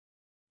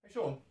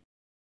Sean,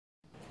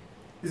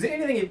 is there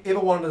anything you've ever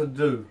wanted to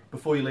do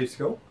before you leave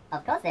school?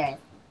 Of course there is.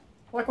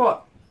 Like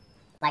what?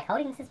 Like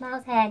holding Mrs.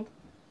 Miles' hand.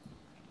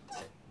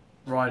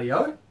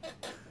 Rightio.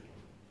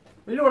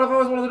 You know what I've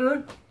always wanted to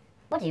do?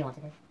 What do you want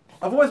to do?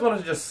 I've always wanted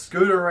to just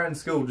scooter around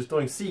school just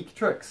doing seek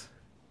tricks.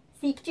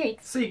 Seek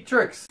tricks? Seek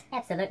tricks.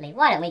 Absolutely.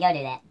 Why don't we go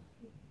do that?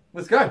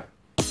 Let's go.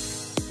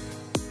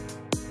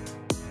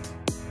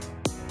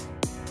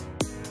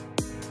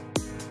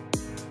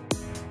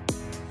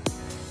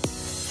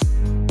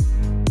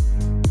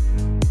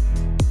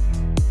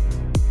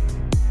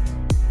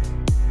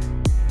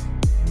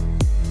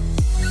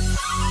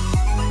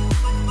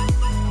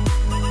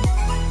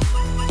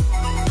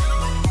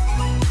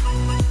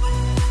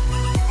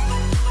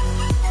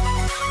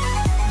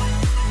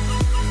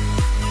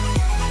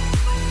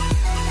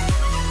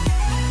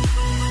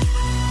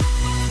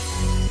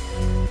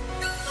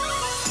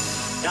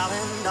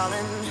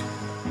 Darling,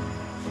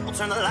 we'll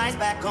turn the lights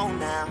back on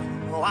now.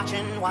 We're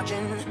watching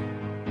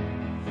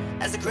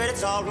as the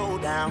credits all roll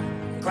down.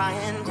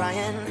 Crying.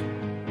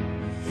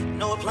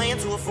 No, we're playing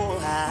to a full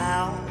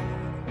house.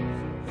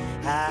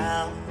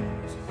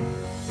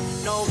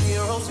 No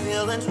heroes,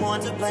 villains,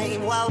 one to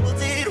blame. While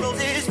wilted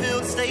roses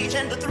fill the stage,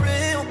 and the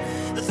thrill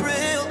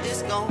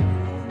is gone.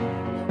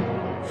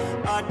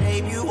 Our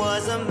debut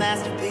was a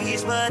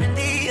masterpiece, but in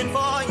the end,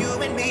 for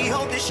you and me,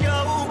 hope the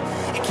show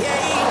it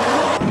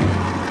came.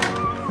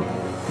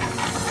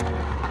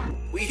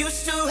 We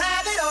used to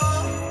have it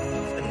all,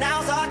 but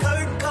now's our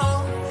curtain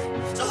call.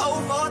 So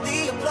hold for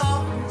the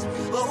applause,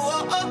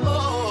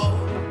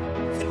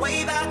 and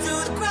wave out to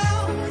the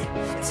crowd,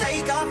 and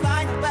take our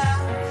final bow.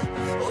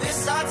 Oh,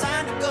 it's our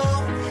time to go,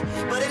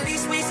 but at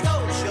least we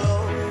stole the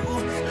show.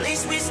 At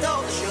least we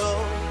stole the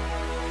show.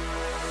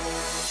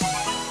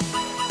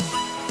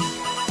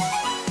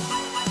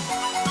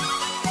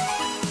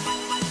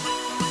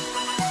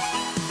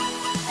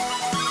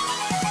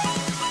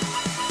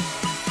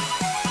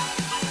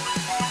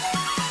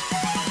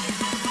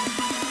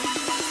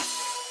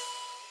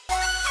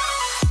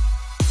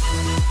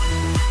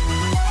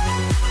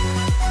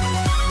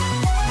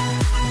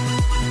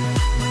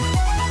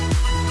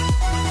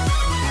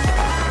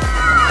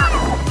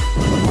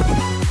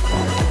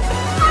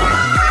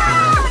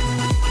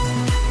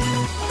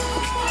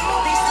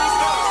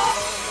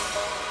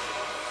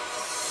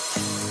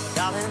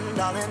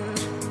 Darling,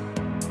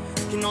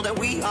 you know that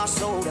we are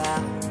sold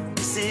out.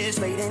 This is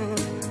Leighton,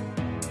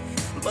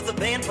 but the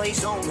band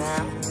plays on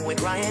now. We're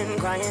crying,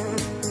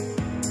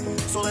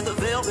 so let the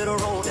velvet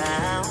roll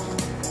down.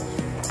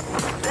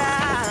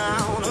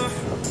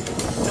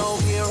 No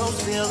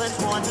heroes, villains,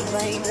 one to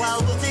blame.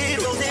 While the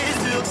roses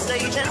fill the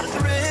stage, and the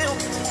thrill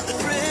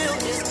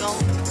is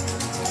gone.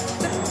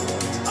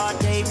 Our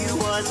debut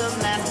was a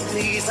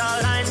masterpiece.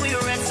 Our lines we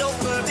read so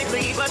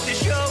perfectly, but the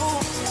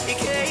show, it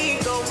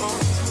can't go on.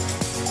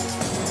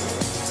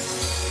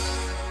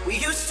 We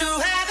used to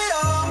have it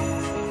all,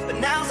 but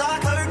now's our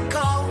curtain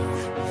call.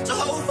 So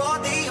hold for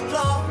the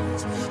applause,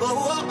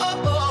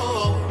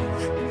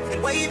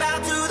 and wave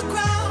out to the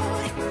crowd,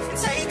 and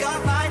take our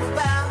final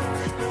bow.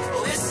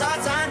 Oh, it's our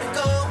time to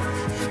go,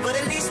 but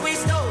at least we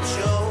stole the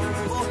show.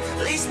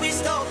 At least we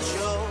stole the show.